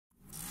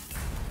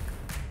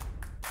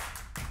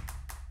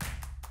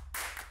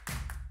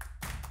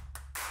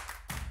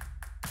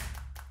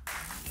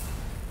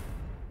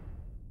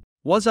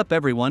What's up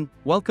everyone,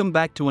 welcome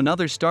back to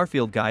another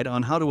Starfield guide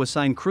on how to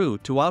assign crew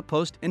to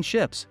outposts and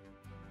ships.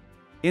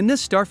 In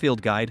this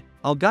Starfield guide,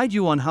 I'll guide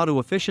you on how to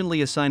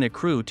efficiently assign a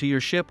crew to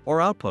your ship or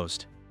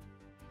outpost.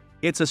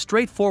 It's a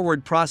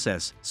straightforward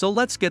process, so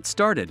let's get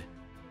started.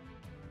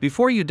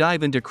 Before you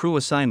dive into crew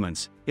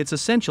assignments, it's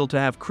essential to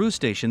have crew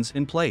stations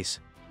in place.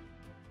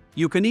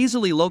 You can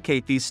easily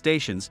locate these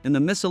stations in the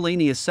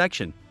Miscellaneous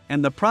section,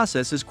 and the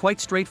process is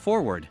quite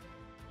straightforward.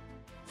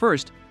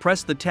 First,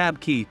 press the Tab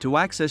key to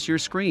access your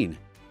screen.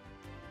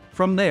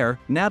 From there,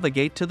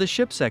 navigate to the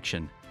Ship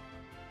section.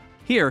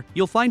 Here,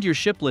 you'll find your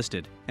ship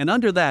listed, and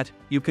under that,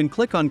 you can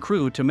click on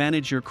Crew to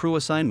manage your crew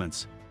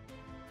assignments.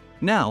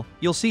 Now,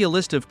 you'll see a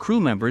list of crew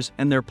members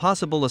and their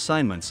possible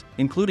assignments,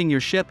 including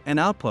your ship and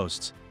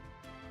outposts.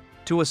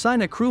 To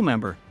assign a crew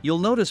member, you'll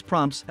notice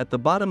prompts at the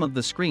bottom of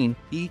the screen,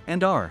 E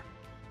and R.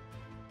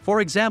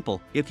 For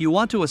example, if you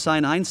want to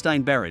assign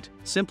Einstein Barrett,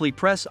 simply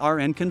press R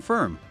and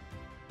confirm.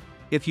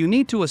 If you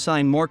need to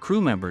assign more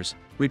crew members,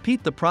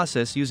 repeat the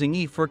process using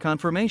E for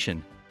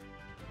confirmation.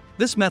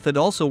 This method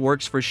also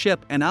works for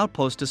ship and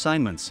outpost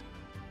assignments.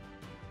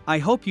 I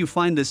hope you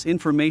find this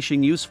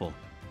information useful.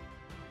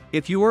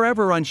 If you were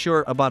ever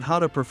unsure about how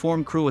to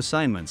perform crew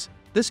assignments,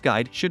 this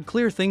guide should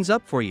clear things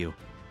up for you.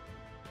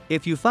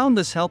 If you found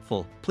this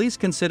helpful, please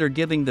consider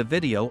giving the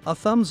video a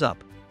thumbs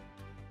up.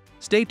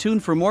 Stay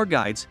tuned for more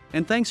guides,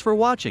 and thanks for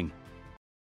watching.